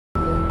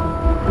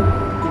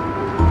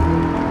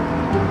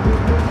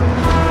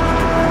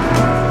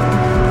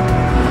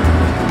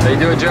you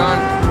doing, John?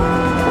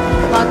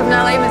 Welcome to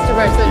LA, Mr.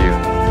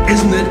 Bürsin.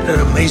 Isn't it an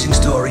amazing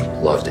story?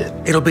 Loved it.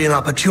 It'll be an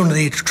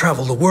opportunity to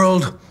travel the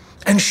world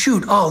and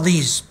shoot all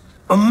these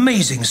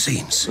amazing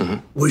scenes.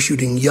 We're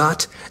shooting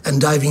yacht and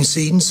diving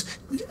scenes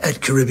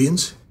at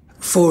Caribbeans.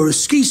 For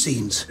ski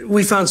scenes,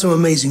 we found some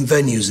amazing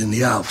venues in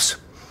the Alps.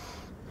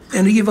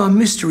 And to give our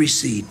mystery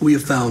scene, we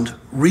have found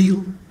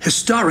real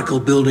historical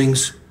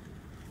buildings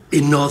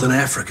in Northern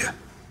Africa.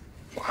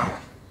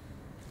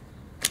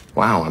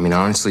 Wow, I mean,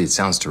 honestly, it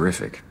sounds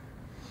terrific.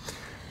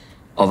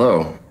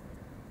 Although,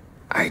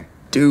 I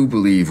do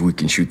believe we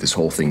can shoot this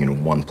whole thing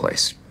in one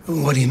place.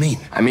 What do you mean?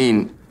 I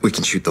mean, we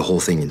can shoot the whole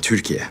thing in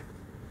Turkey.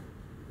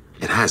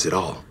 It has it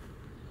all.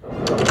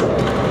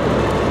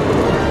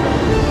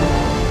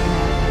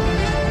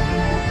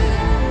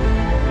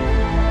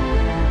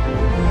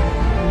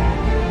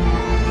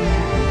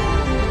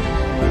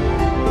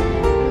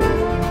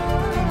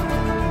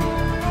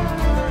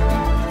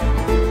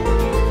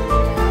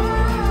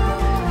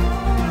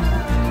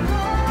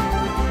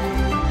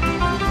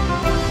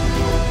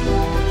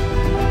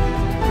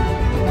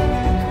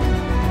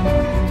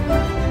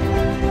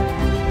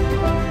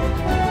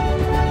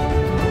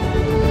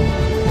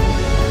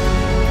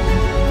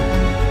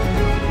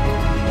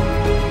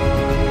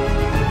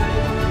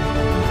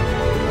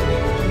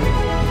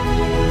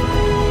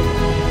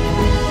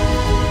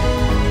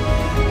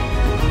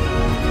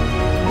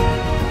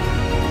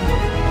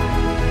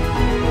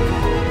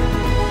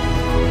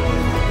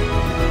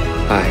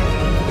 Hi.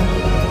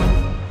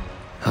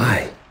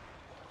 Hi.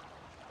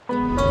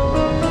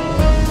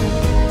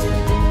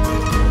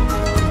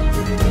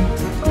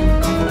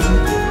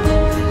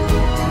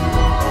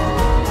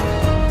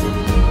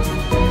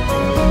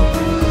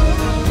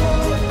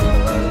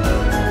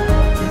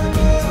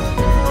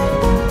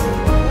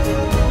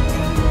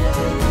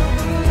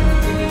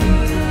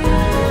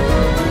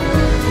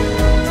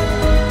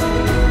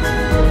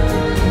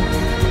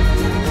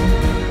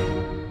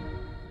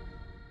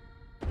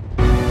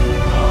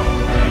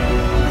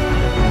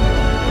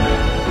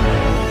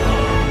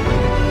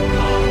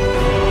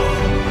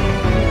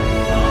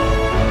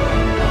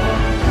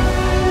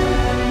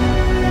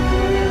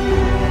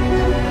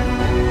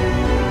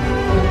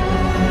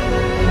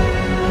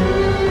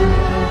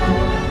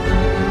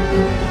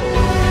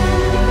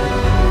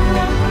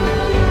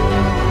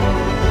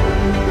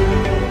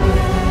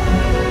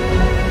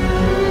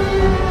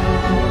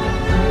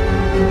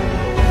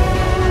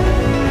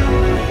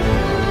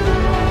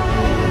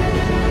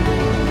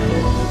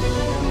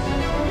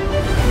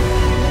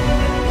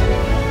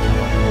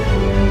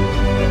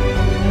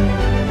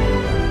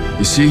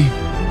 You see,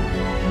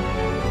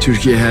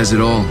 Türkiye has it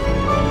all.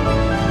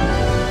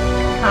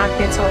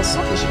 Afiyet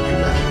olsun.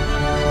 Teşekkürler.